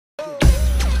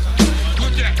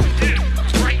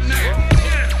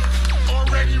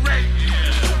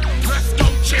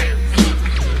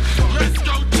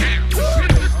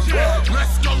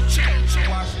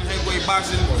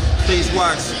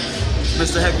watch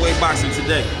Mr. Heavyweight Boxing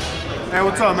today. Hey,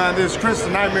 what's up, man? This is Chris,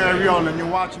 the Nightmare Ariel, and you're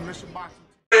watching Mission Boxing.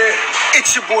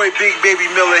 It's your boy Big Baby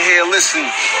Miller here. Listen,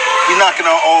 we knocking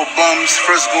on all bums.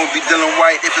 First it's going to be Dylan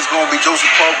White, if it's going to be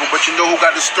Joseph Parker. But you know who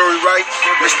got the story right?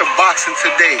 Mr. Boxing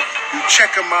Today. You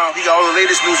check him out. He got all the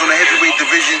latest news on the heavyweight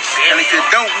division. And if you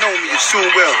don't know me, you soon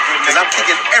will. Because I'm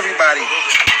kicking everybody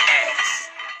ass.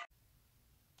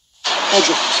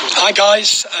 Hi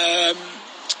guys,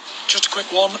 just a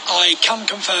quick one. I can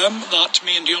confirm that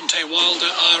me and Deontay Wilder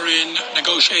are in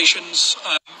negotiations,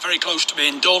 very close to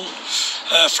being done.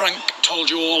 Frank told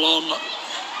you all on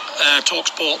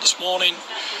TalkSport this morning,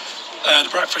 the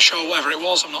breakfast show, whatever it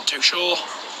was, I'm not too sure.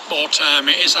 But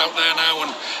it is out there now,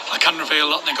 and I can reveal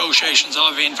that negotiations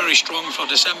are being very strong for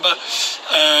December.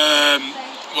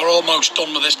 We're almost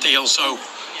done with this deal, so...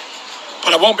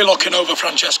 But I won't be looking over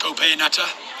Francesco Pianetta.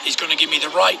 He's going to give me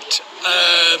the right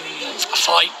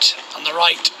fight and the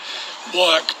right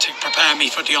work to prepare me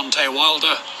for Deontay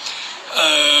Wilder.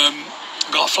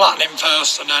 I've got to flatten him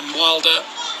first, and then Wilder,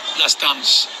 let's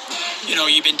dance. You know,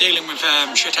 you've been dealing with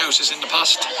shithouses in the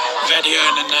past, with Eddie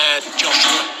Hearn and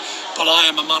Joshua. But I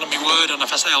am a man of my word, and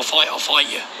if I say I'll fight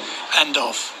you. End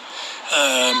of.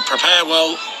 Prepare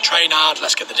well, train hard,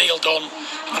 let's get the deal done.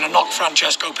 I'm going to knock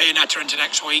Francesco Pianetta into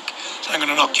next week, so I'm going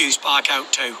to knock Hugh Spark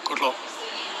out too. Good luck.